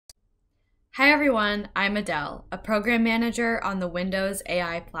Hi everyone, I'm Adele, a program manager on the Windows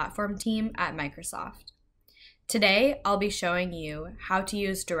AI platform team at Microsoft. Today, I'll be showing you how to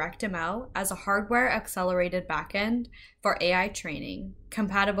use DirectML as a hardware-accelerated backend for AI training,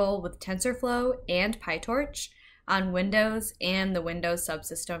 compatible with TensorFlow and PyTorch on Windows and the Windows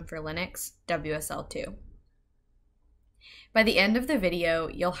subsystem for Linux, WSL2. By the end of the video,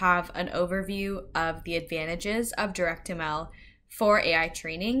 you'll have an overview of the advantages of DirectML for AI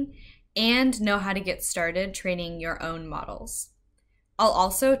training and know how to get started training your own models. I'll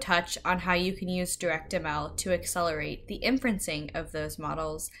also touch on how you can use DirectML to accelerate the inferencing of those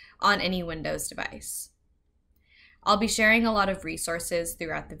models on any Windows device. I'll be sharing a lot of resources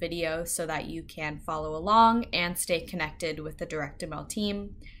throughout the video so that you can follow along and stay connected with the DirectML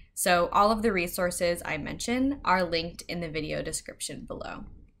team. So all of the resources I mention are linked in the video description below.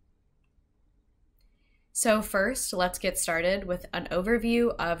 So first, let's get started with an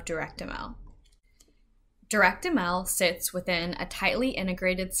overview of DirectML. DirectML sits within a tightly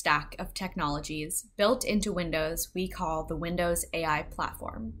integrated stack of technologies built into Windows we call the Windows AI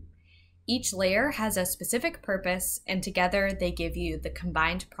platform. Each layer has a specific purpose, and together they give you the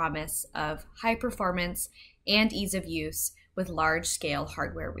combined promise of high performance and ease of use with large-scale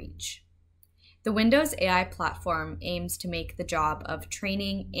hardware reach. The Windows AI platform aims to make the job of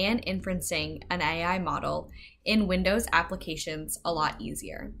training and inferencing an AI model in Windows applications a lot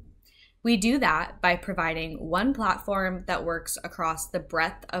easier. We do that by providing one platform that works across the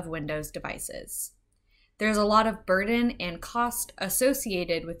breadth of Windows devices. There's a lot of burden and cost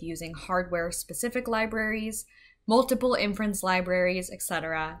associated with using hardware-specific libraries, multiple inference libraries,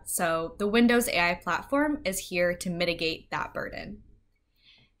 etc. So the Windows AI platform is here to mitigate that burden.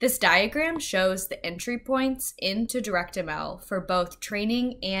 This diagram shows the entry points into DirectML for both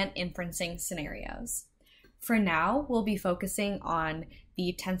training and inferencing scenarios. For now, we'll be focusing on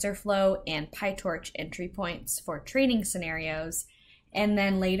the TensorFlow and PyTorch entry points for training scenarios, and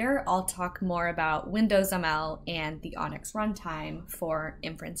then later I'll talk more about windowsai and the Onyx runtime for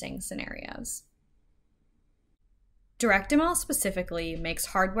inferencing scenarios. DirectML specifically makes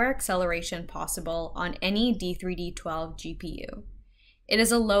hardware acceleration possible on any D3D12 GPU. It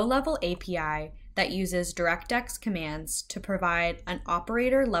is a low-level API that uses DirectX commands to provide an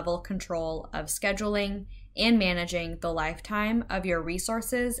operator-level control of scheduling and managing the lifetime of your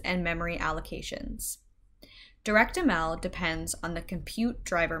resources and memory allocations. DirectML depends on the compute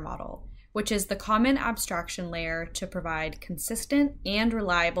driver model, which is the common abstraction layer to provide consistent and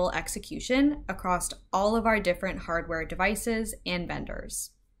reliable execution across all of our different hardware devices and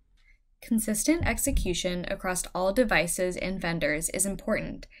vendors. Consistent execution across all devices and vendors is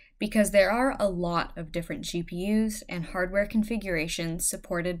important because there are a lot of different GPUs and hardware configurations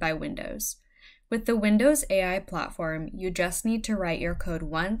supported by Windows. With the Windows AI platform, you just need to write your code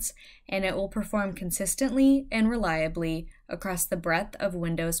once, and it will perform consistently and reliably across the breadth of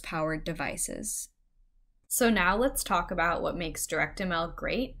Windows-powered devices. So now let's talk about what makes DirectML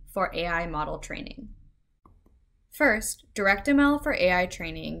great for AI model training. First, DirectML for AI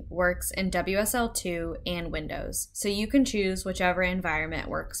training works in WSL2 and Windows, so you can choose whichever environment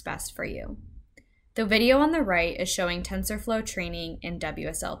works best for you. The video on the right is showing TensorFlow training in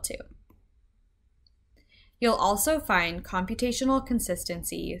WSL2. You'll also find computational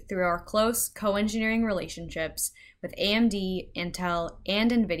consistency through our close co-engineering relationships with AMD, Intel,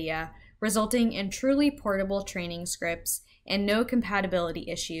 and NVIDIA, resulting in truly portable training scripts and no compatibility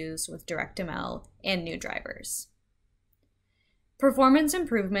issues with DirectML and new drivers. Performance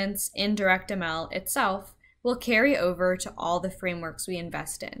improvements in DirectML itself will carry over to all the frameworks we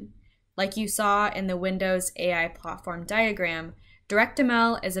invest in. Like you saw in the Windows AI platform diagram,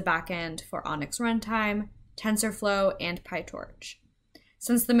 DirectML is a backend for Onyx runtime, TensorFlow, and PyTorch.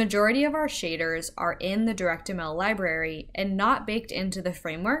 Since the majority of our shaders are in the DirectML library and not baked into the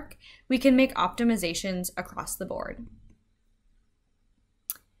framework, we can make optimizations across the board.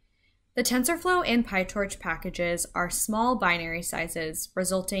 The TensorFlow and PyTorch packages are small binary sizes,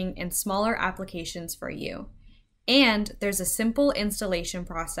 resulting in smaller applications for you. And there's a simple installation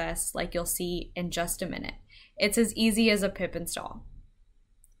process like you'll see in just a minute. It's as easy as a pip install.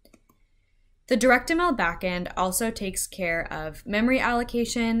 The DirectML backend also takes care of memory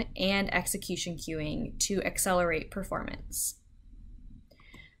allocation and execution queuing to accelerate performance.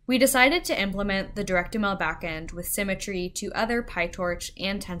 We decided to implement the DirectML backend with symmetry to other PyTorch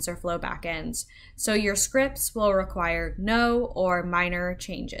and TensorFlow backends, so your scripts will require no or minor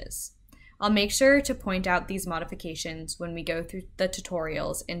changes. I'll make sure to point out these modifications when we go through the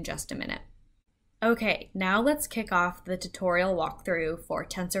tutorials in just a minute. Okay, now let's kick off the tutorial walkthrough for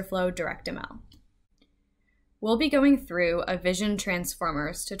TensorFlow DirectML. We'll be going through a Vision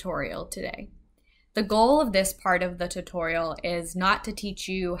Transformers tutorial today. The goal of this part of the tutorial is not to teach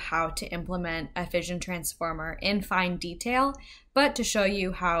you how to implement a Vision Transformer in fine detail, but to show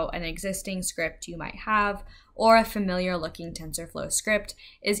you how an existing script you might have or a familiar looking TensorFlow script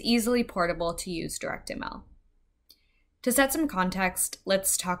is easily portable to use DirectML. To set some context,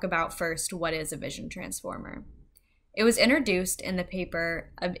 let's talk about first what is a Vision Transformer. It was introduced in the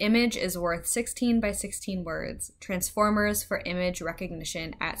paper "An Image is Worth 16 by 16 Words, Transformers for Image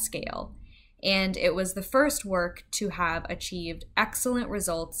Recognition at Scale," and it was the first work to have achieved excellent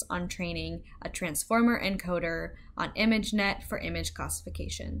results on training a transformer encoder on ImageNet for image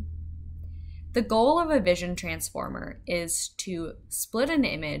classification. The goal of a Vision Transformer is to split an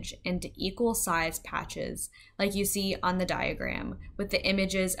image into equal size patches, like you see on the diagram with the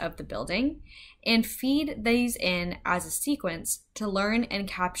images of the building, and feed these in as a sequence to learn and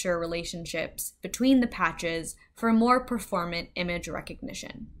capture relationships between the patches for more performant image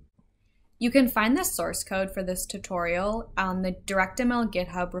recognition. You can find the source code for this tutorial on the DirectML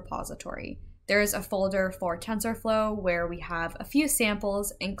GitHub repository. There is a folder for TensorFlow where we have a few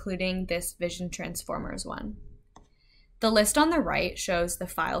samples, including this Vision Transformers one. The list on the right shows the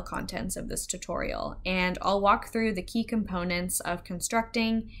file contents of this tutorial, and I'll walk through the key components of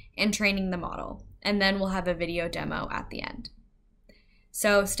constructing and training the model, and then we'll have a video demo at the end.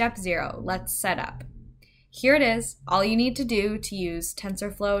 So step 0, let's set up. Here it is. All you need to do to use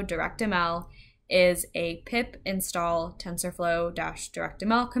TensorFlow DirectML is a pip install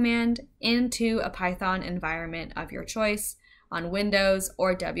TensorFlow-DirectML command into a Python environment of your choice on Windows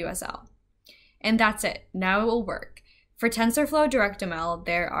or WSL. And that's it. Now it will work. For TensorFlow DirectML,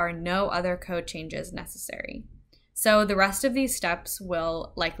 there are no other code changes necessary. So the rest of these steps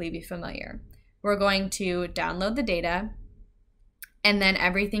will likely be familiar. We're going to download the data and then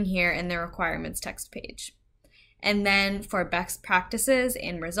everything here in the requirements text page. And then for best practices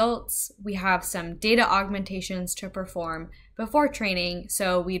and results, we have some data augmentations to perform before training,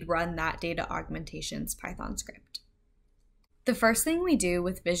 so we'd run that data augmentations Python script. The first thing we do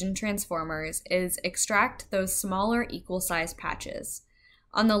with Vision Transformers is extract those smaller equal size patches.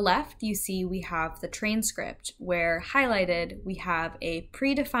 On the left, you see we have the train script, where highlighted we have a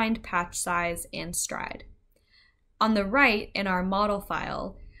predefined patch size and stride. On the right, in our model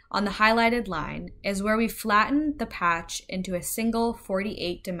file, on the highlighted line is where we flatten the patch into a single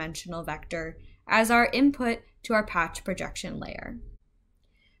 48-dimensional vector as our input to our patch projection layer.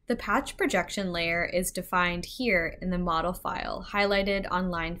 The patch projection layer is defined here in the model file, highlighted on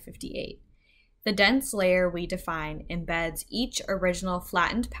line 58. The dense layer we define embeds each original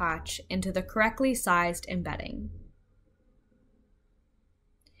flattened patch into the correctly sized embedding.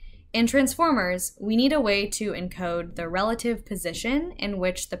 In transformers, we need a way to encode the relative position in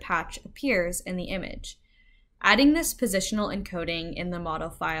which the patch appears in the image. Adding this positional encoding in the model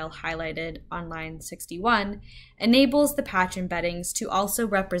file highlighted on line 61 enables the patch embeddings to also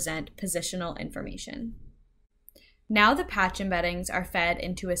represent positional information. Now the patch embeddings are fed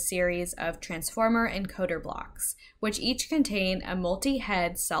into a series of transformer encoder blocks, which each contain a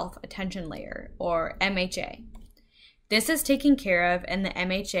multi-head self-attention layer, or MHA. This is taken care of in the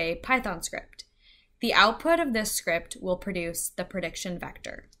MHA Python script. The output of this script will produce the prediction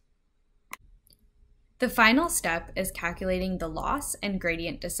vector. The final step is calculating the loss and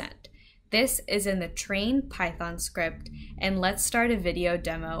gradient descent. This is in the train Python script, and let's start a video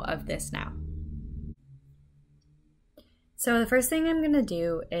demo of this now. So the first thing I'm going to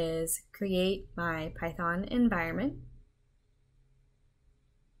do is create my Python environment.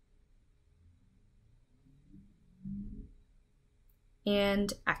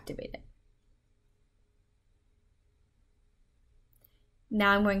 And activate it.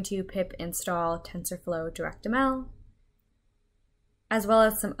 Now I'm going to pip install TensorFlow DirectML, as well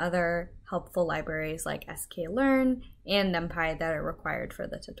as some other helpful libraries like sklearn and NumPy that are required for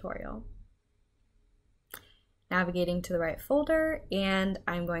the tutorial. Navigating to the right folder, and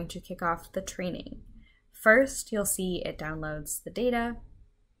I'm going to kick off the training. First, you'll see it downloads the data,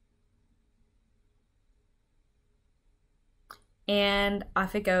 and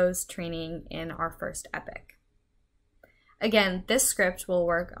off it goes training in our first epoch. Again, this script will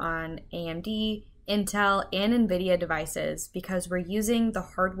work on AMD, Intel, and NVIDIA devices because we're using the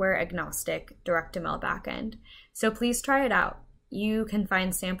hardware-agnostic DirectML backend, so please try it out. You can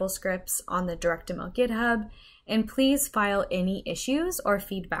find sample scripts on the DirectML GitHub, and please file any issues or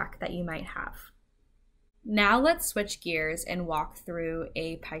feedback that you might have. Now let's switch gears and walk through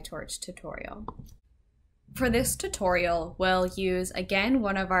a PyTorch tutorial. For this tutorial, we'll use again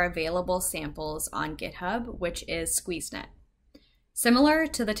one of our available samples on GitHub, which is SqueezeNet. Similar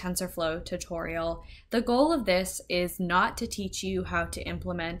to the TensorFlow tutorial, the goal of this is not to teach you how to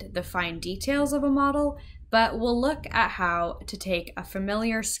implement the fine details of a model, but we'll look at how to take a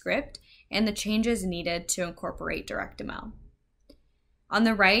familiar script and the changes needed to incorporate DirectML. On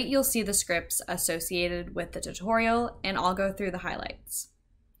the right, you'll see the scripts associated with the tutorial, and I'll go through the highlights.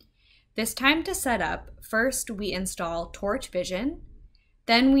 This time to set up, first we install Torch Vision,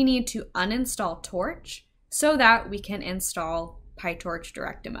 then we need to uninstall Torch so that we can install PyTorch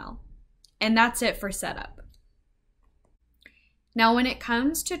DirectML. And that's it for setup. Now, when it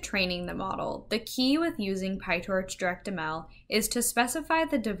comes to training the model, the key with using PyTorch DirectML is to specify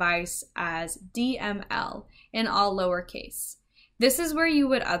the device as DML in all lowercase. This is where you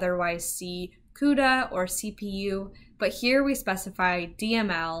would otherwise see CUDA or CPU, but here we specify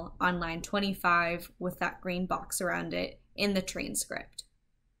DML on line 25 with that green box around it in the train script.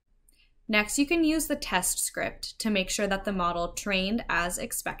 Next, you can use the test script to make sure that the model trained as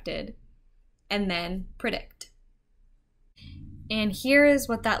expected, and then predict. And here is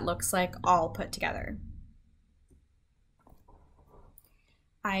what that looks like all put together.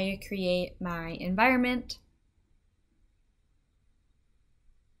 I create my environment,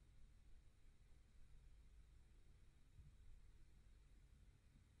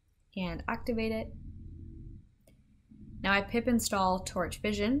 and activate it. Now I pip install Torch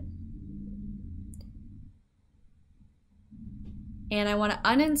Vision. And I want to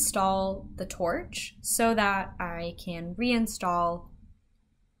uninstall the Torch so that I can reinstall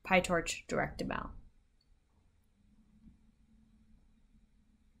PyTorch DirectML.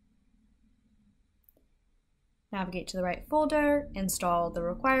 Navigate to the right folder, install the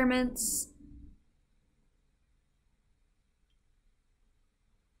requirements,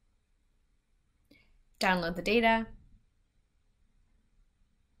 download the data,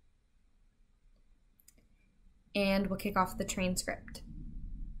 and we'll kick off the train script.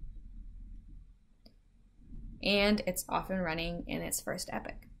 And it's off and running in its first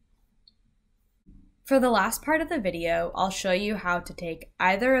epoch. For the last part of the video, I'll show you how to take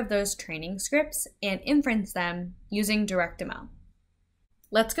either of those training scripts and inference them using DirectML.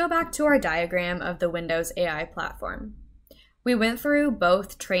 Let's go back to our diagram of the Windows AI platform. We went through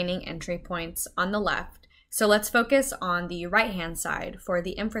both training entry points on the left, so let's focus on the right-hand side for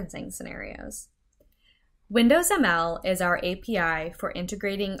the inferencing scenarios. WindowsML is our API for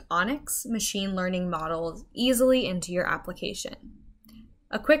integrating ONNX machine learning models easily into your application.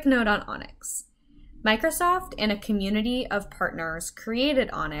 A quick note on ONNX. Microsoft and a community of partners created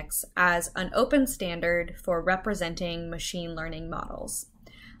ONNX as an open standard for representing machine learning models.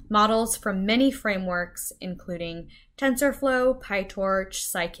 Models from many frameworks, including TensorFlow, PyTorch,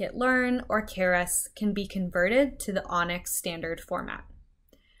 scikit-learn, or Keras, can be converted to the ONNX standard format.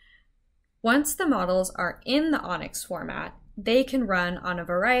 Once the models are in the ONNX format, they can run on a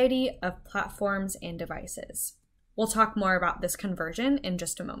variety of platforms and devices. We'll talk more about this conversion in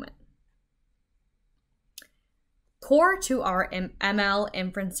just a moment. Core to our ML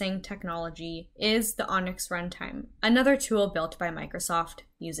inferencing technology is the ONNX runtime, another tool built by Microsoft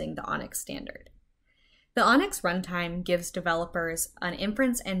using the ONNX standard. The ONNX runtime gives developers an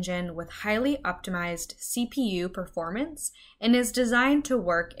inference engine with highly optimized CPU performance and is designed to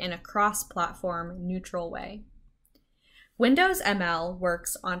work in a cross-platform neutral way. WindowsML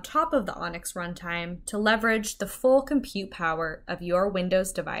works on top of the ONNX runtime to leverage the full compute power of your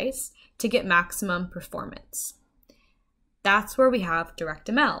Windows device to get maximum performance. That's where we have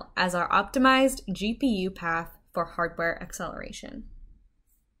DirectML as our optimized GPU path for hardware acceleration.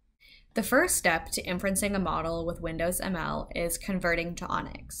 The first step to inferencing a model with WindowsML is converting to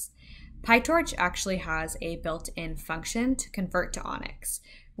ONNX. PyTorch actually has a built-in function to convert to ONNX.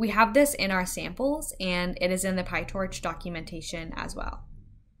 We have this in our samples, and it is in the PyTorch documentation as well.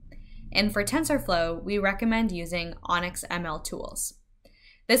 And for TensorFlow, we recommend using ONNX ML tools.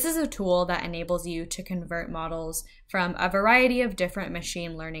 This is a tool that enables you to convert models from a variety of different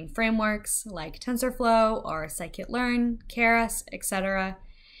machine learning frameworks like TensorFlow or scikit-learn, Keras, etc.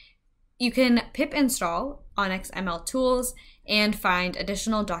 You can pip install ONNX ML tools and find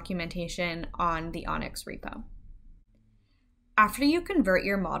additional documentation on the ONNX repo. After you convert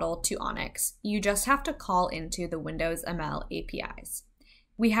your model to ONNX, you just have to call into the WindowsML APIs.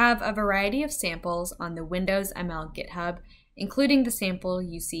 We have a variety of samples on the WindowsML GitHub, including the sample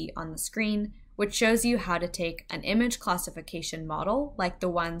you see on the screen, which shows you how to take an image classification model, like the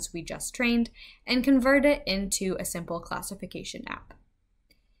ones we just trained, and convert it into a simple classification app.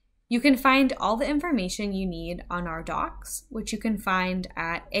 You can find all the information you need on our docs, which you can find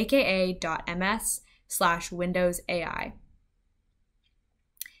at aka.ms/windowsai.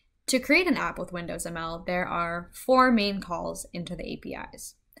 To create an app with WindowsML, there are 4 main calls into the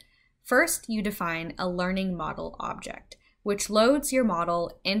APIs. First, you define a learning model object, which loads your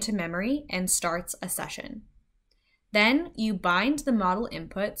model into memory and starts a session. Then you bind the model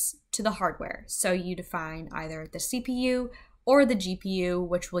inputs to the hardware, so you define either the CPU or the GPU,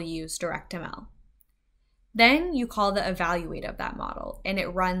 which will use DirectML. Then you call the evaluate of that model, and it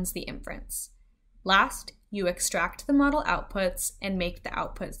runs the inference. Last, you extract the model outputs and make the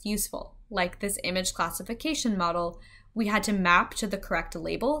outputs useful. Like this image classification model, we had to map to the correct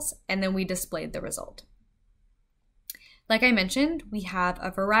labels, and then we displayed the result. Like I mentioned, we have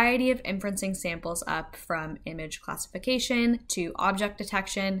a variety of inferencing samples up, from image classification to object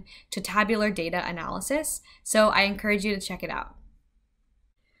detection to tabular data analysis, so I encourage you to check it out.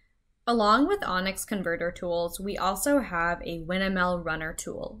 Along with Onyx converter tools, we also have a WinML runner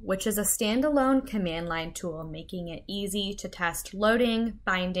tool, which is a standalone command line tool making it easy to test loading,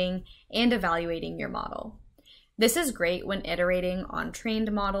 binding, and evaluating your model. This is great when iterating on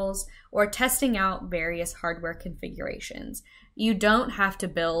trained models or testing out various hardware configurations. You don't have to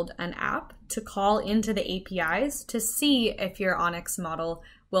build an app to call into the APIs to see if your Onyx model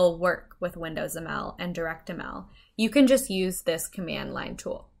will work with WindowsML and DirectML. You can just use this command line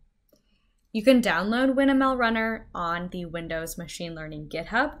tool. You can download WinML Runner on the Windows Machine Learning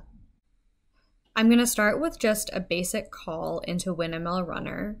GitHub. I'm going to start with just a basic call into WinML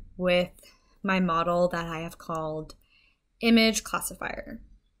Runner with my model that I have called image classifier.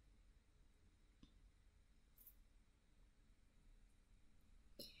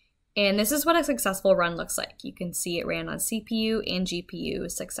 And this is what a successful run looks like. You can see it ran on CPU and GPU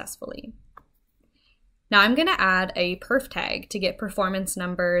successfully. Now I'm going to add a perf tag to get performance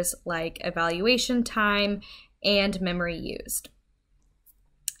numbers like evaluation time and memory used.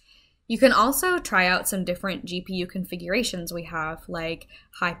 You can also try out some different GPU configurations we have, like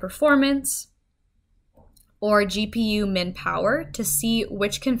high performance or GPU min power, to see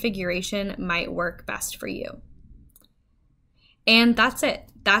which configuration might work best for you. And that's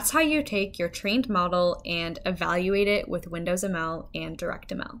it. That's how you take your trained model and evaluate it with WindowsML and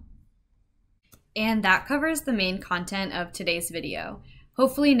DirectML. And that covers the main content of today's video.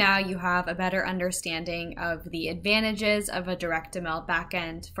 Hopefully now you have a better understanding of the advantages of a DirectML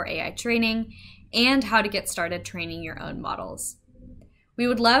backend for AI training and how to get started training your own models. We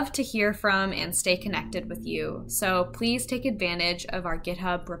would love to hear from and stay connected with you, so please take advantage of our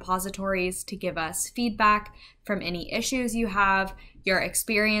GitHub repositories to give us feedback from any issues you have, your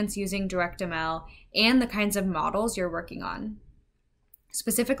experience using DirectML, and the kinds of models you're working on.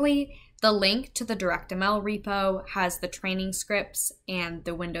 Specifically, the link to the DirectML repo has the training scripts, and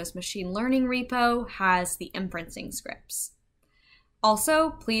the Windows Machine Learning repo has the inferencing scripts. Also,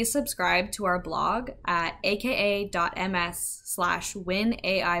 please subscribe to our blog at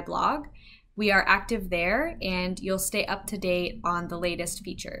aka.ms/winaiblog. We are active there, and you'll stay up to date on the latest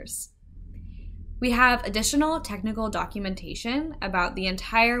features. We have additional technical documentation about the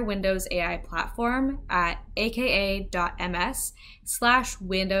entire Windows AI platform at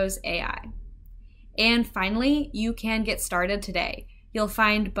aka.ms/windowsai. And finally, you can get started today. You'll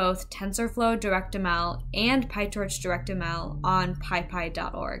find both TensorFlow DirectML and PyTorch DirectML on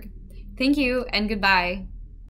pypy.org. Thank you and goodbye.